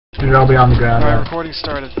Should all be on the ground. Alright, recording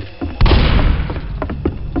started.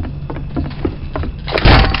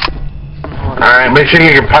 Alright, make sure you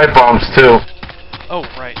get your pipe bombs too. Oh,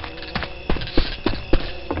 right.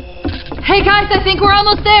 Hey guys, I think we're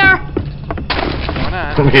almost there! We're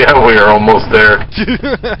not. Yeah, we are almost there.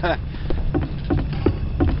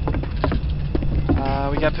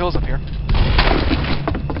 We got pills up here.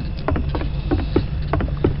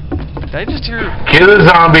 Did I just hear... Kill the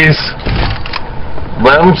zombies.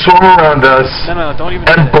 Let them swarm around us. No, don't even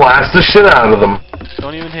hit and it. blast the shit out of them.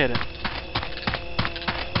 Don't even hit it.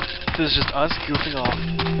 This is just us goofing off.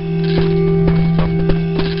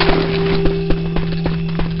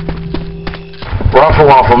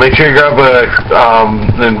 Waffle, make sure you grab a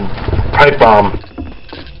pipe bomb.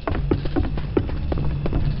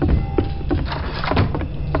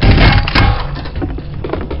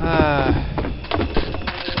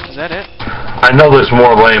 Is that it? I know there's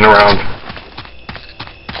more laying around.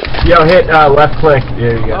 Yo, hit left click.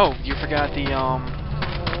 There you go. Oh, you forgot the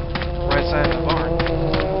right side of the barn.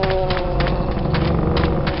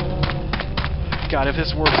 God, if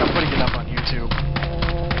this works, I'm putting it up on YouTube.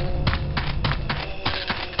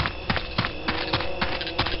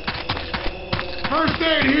 First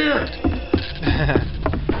aid here!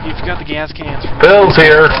 You forgot the gas cans from Bill's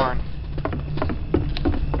here. the barn.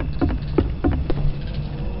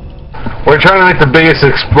 We're trying to make the biggest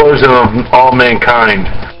explosion of all mankind.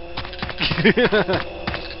 You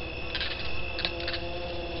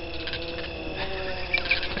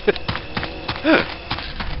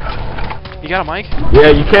got a mic? Yeah,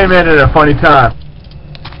 you came in at a funny time.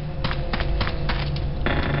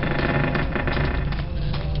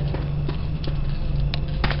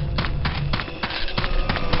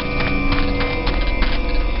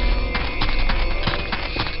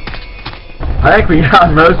 I think we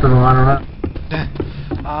got most of them, I don't know.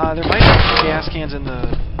 There might be gas cans in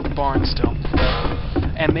the barn still.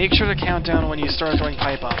 And make sure to count down when you start throwing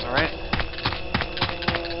pipe bombs, alright?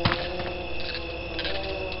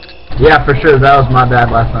 Yeah, for sure. That was my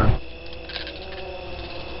bad last time.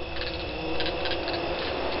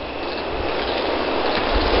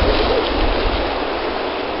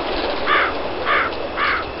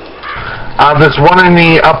 There's one in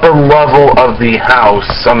the upper level of the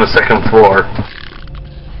house on the second floor.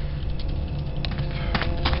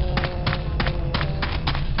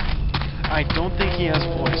 I don't think he has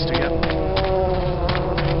voice, do you?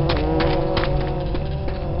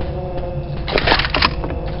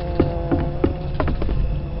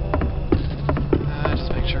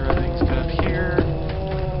 Just make sure everything's good up here.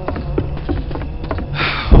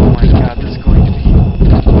 Oh my god, this is going to be...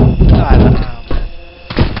 I don't know.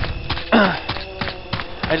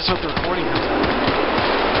 I just hope the recording comes out.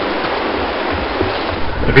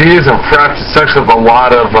 If he isn't fresh, it sucks up a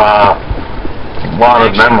lot of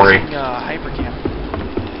memory. Using, Hypercam.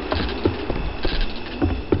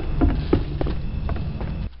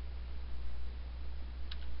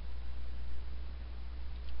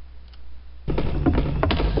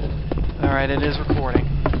 Alright, it is recording.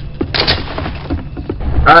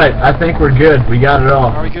 Alright, I think we're good. We got it all.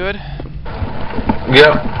 Are we good?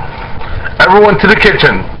 Yep. Everyone to the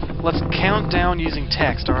kitchen. Let's count down using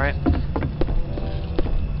text, alright?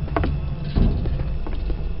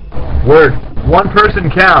 Word. One person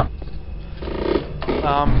count.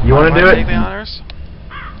 You want to do it? Take the honors?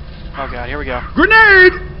 Oh god, here we go.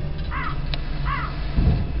 Grenade!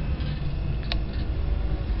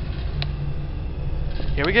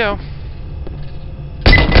 Here we go.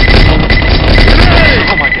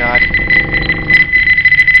 Oh my god.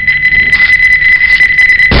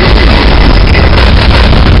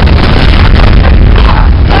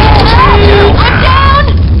 I'm down!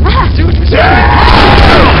 Dude,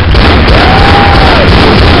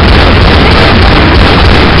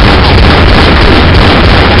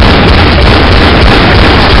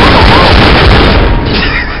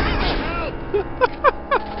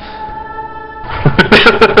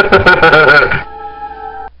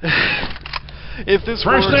 if this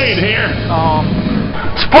First works, aid here!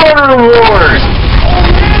 Spoiler Wars!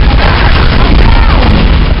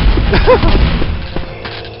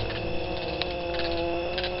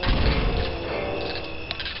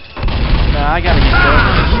 Nah, I gotta get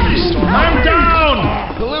going. I'm down!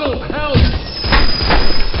 A little help!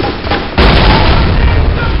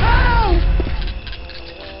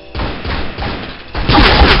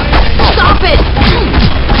 Stop it!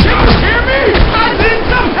 Hear me? I need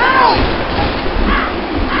some help!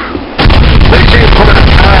 Make sure you put a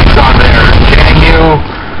tax on there, can you?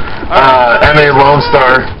 MA Lone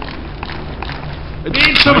Star. I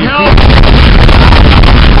need some help!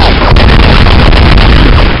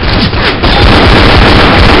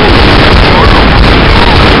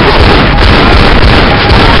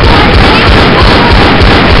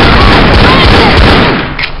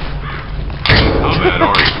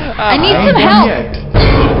 I need some help.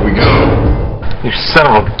 You son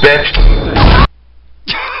of a bitch.